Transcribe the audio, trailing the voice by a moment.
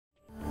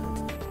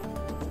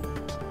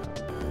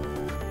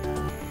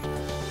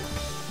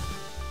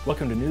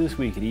Welcome to New This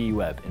Week at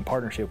EEWeb in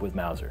partnership with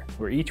Mouser,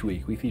 where each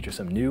week we feature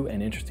some new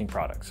and interesting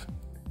products.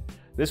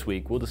 This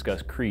week we'll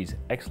discuss Cree's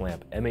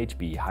XLamp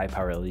MHB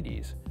high-power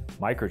LEDs,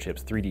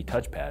 Microchip's 3D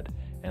touchpad,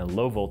 and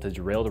low-voltage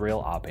rail-to-rail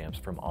op-amps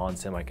from On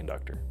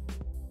Semiconductor.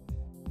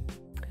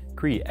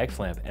 Cree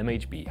XLamp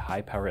MHB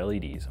high-power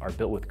LEDs are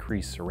built with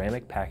Cree's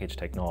ceramic package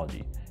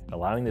technology,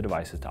 allowing the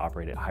devices to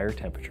operate at higher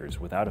temperatures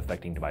without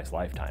affecting device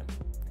lifetime.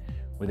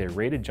 With a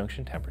rated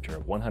junction temperature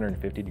of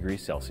 150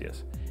 degrees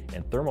Celsius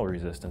and thermal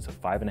resistance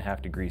of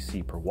 5.5 degrees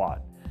C per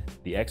watt,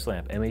 the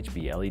XLamp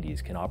MHB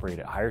LEDs can operate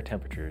at higher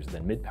temperatures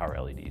than mid-power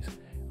LEDs,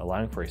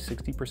 allowing for a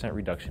 60%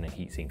 reduction in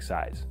heatsink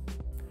size.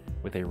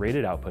 With a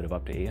rated output of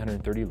up to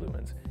 830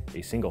 lumens,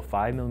 a single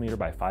 5mm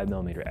by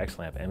 5mm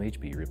XLamp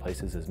MHB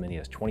replaces as many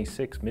as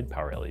 26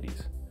 mid-power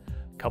LEDs.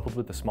 Coupled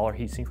with the smaller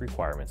heatsink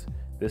requirements,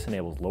 this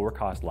enables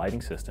lower-cost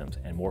lighting systems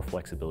and more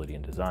flexibility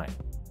in design.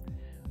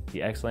 The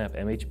XLamp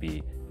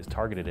MHB is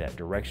targeted at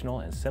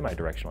directional and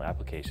semi-directional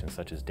applications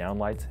such as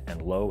downlights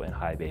and low and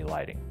high bay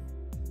lighting.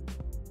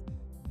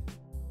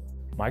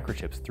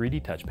 Microchip's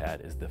 3D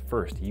touchpad is the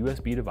first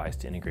USB device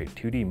to integrate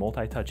 2D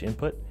multi-touch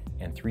input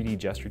and 3D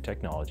gesture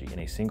technology in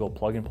a single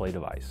plug-and-play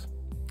device.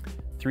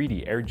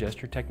 3D air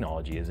gesture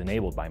technology is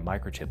enabled by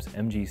Microchip's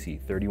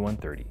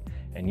MGC3130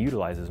 and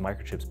utilizes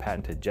Microchip's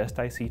patented Gest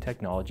IC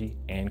technology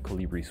and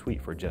Colibri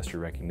suite for gesture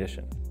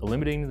recognition,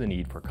 eliminating the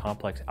need for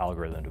complex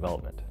algorithm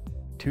development.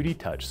 2D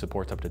Touch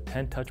supports up to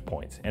 10 touch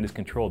points and is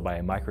controlled by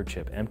a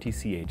Microchip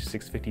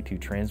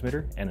MTCH652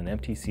 transmitter and an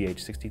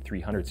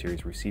MTCH6300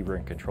 series receiver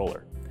and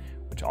controller,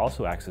 which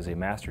also acts as a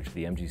master to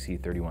the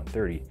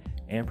MGC3130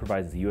 and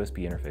provides the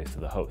USB interface to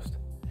the host.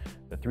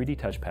 The 3D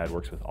touchpad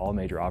works with all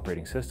major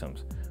operating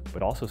systems,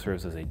 but also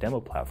serves as a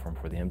demo platform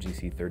for the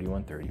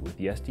MGC3130 with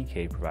the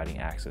SDK providing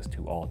access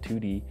to all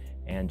 2D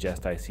and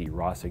Gest IC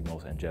raw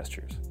signals and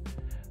gestures.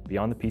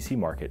 Beyond the PC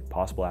market,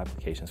 possible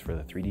applications for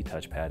the 3D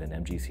touchpad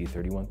and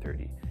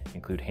MGC3130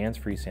 include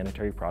hands-free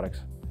sanitary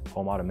products,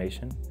 home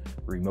automation,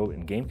 remote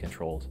and game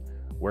controls,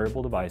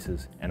 wearable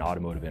devices, and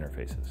automotive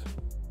interfaces.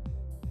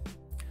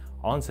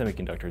 On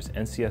Semiconductor's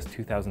NCS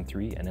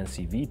 2003 and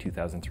NCV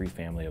 2003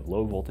 family of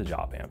low-voltage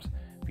op-amps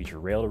feature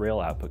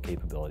rail-to-rail output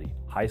capability,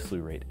 high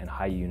slew rate, and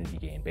high unity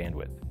gain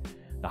bandwidth.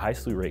 The high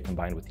slew rate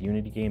combined with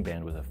unity gain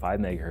bandwidth of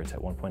 5 MHz at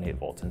 1.8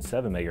 volts and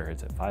 7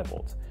 MHz at 5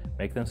 volts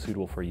make them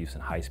suitable for use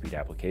in high-speed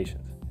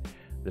applications.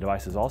 The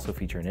devices also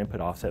feature an input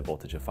offset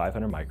voltage of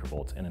 500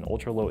 microvolts and an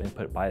ultra-low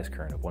input bias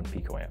current of 1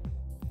 picoamp.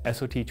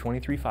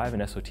 SOT235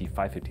 and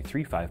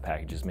SOT5535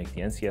 packages make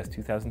the NCS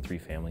 2003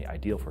 family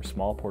ideal for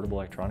small portable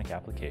electronic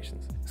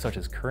applications, such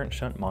as current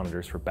shunt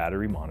monitors for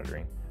battery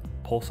monitoring,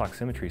 pulse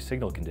oximetry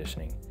signal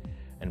conditioning,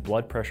 and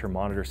blood pressure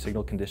monitor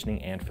signal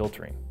conditioning and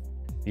filtering.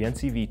 The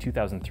NCV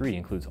 2003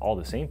 includes all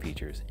the same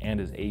features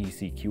and is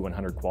AEC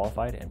Q100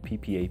 qualified and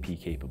PPAP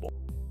capable.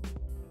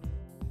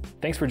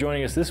 Thanks for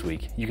joining us this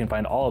week. You can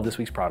find all of this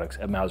week's products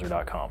at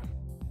Mouser.com.